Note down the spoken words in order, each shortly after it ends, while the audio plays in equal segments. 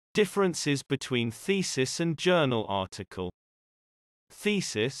Differences between thesis and journal article.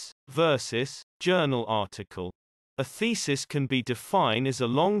 Thesis versus journal article. A thesis can be defined as a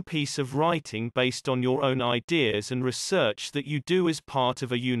long piece of writing based on your own ideas and research that you do as part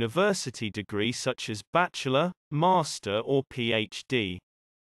of a university degree such as bachelor, master or PhD.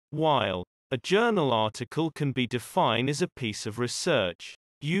 While a journal article can be defined as a piece of research,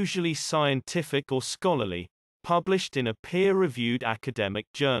 usually scientific or scholarly, published in a peer-reviewed academic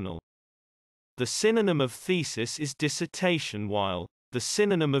journal. The synonym of thesis is dissertation, while the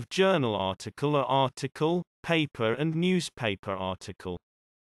synonym of journal article are article, paper and newspaper article.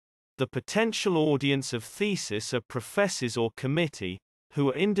 The potential audience of thesis are professors or committee, who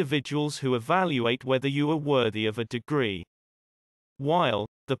are individuals who evaluate whether you are worthy of a degree. While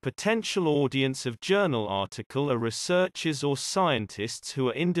the potential audience of journal article are researchers or scientists who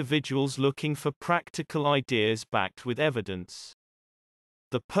are individuals looking for practical ideas backed with evidence.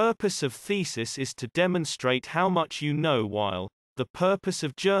 The purpose of thesis is to demonstrate how much you know, while the purpose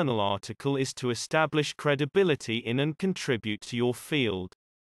of journal article is to establish credibility in and contribute to your field.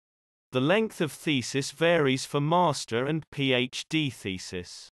 The length of thesis varies for master and PhD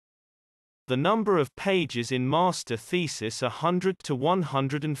thesis. The number of pages in master thesis are 100 to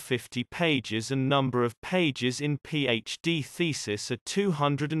 150 pages and number of pages in PhD thesis are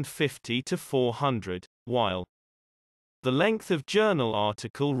 250 to 400, while the length of journal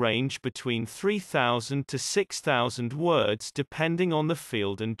article range between 3,000 to 6,000 words depending on the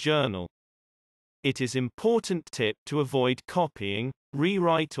field and journal. It is important tip to avoid copying,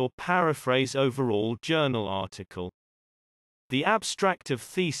 rewrite or paraphrase overall journal article. The abstract of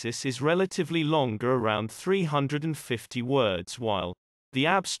thesis is relatively longer, around 350 words, while the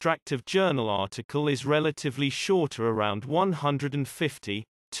abstract of journal article is relatively shorter, around 150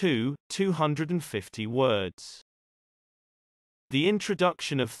 to 250 words. The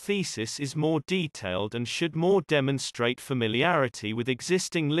introduction of thesis is more detailed and should more demonstrate familiarity with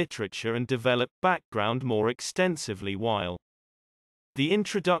existing literature and develop background more extensively, while the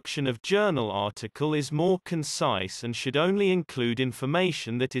introduction of journal article is more concise and should only include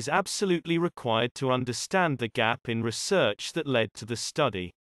information that is absolutely required to understand the gap in research that led to the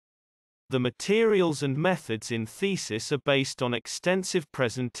study. The materials and methods in thesis are based on extensive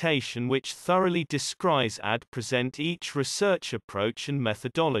presentation which thoroughly describes and present each research approach and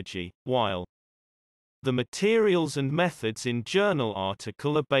methodology, while the materials and methods in journal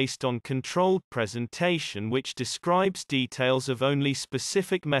article are based on controlled presentation which describes details of only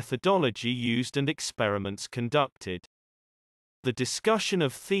specific methodology used and experiments conducted. The discussion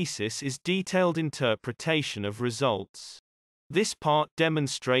of thesis is detailed interpretation of results. This part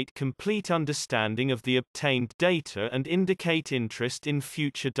demonstrate complete understanding of the obtained data and indicate interest in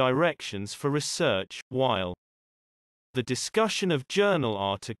future directions for research, while the discussion of journal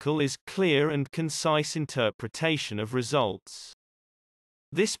article is clear and concise interpretation of results.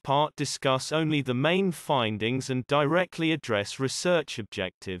 This part discuss only the main findings and directly address research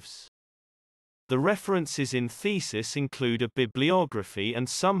objectives. The references in thesis include a bibliography and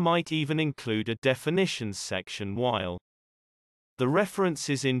some might even include a definitions section, while the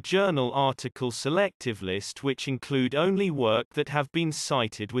references in journal article selective list which include only work that have been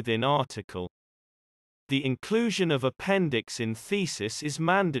cited within article. The inclusion of appendix in thesis is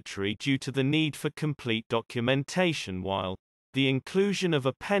mandatory due to the need for complete documentation, while the inclusion of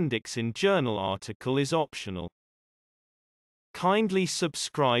appendix in journal article is optional. Kindly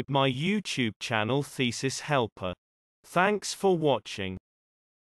subscribe my YouTube channel Thesis Helper. Thanks for watching.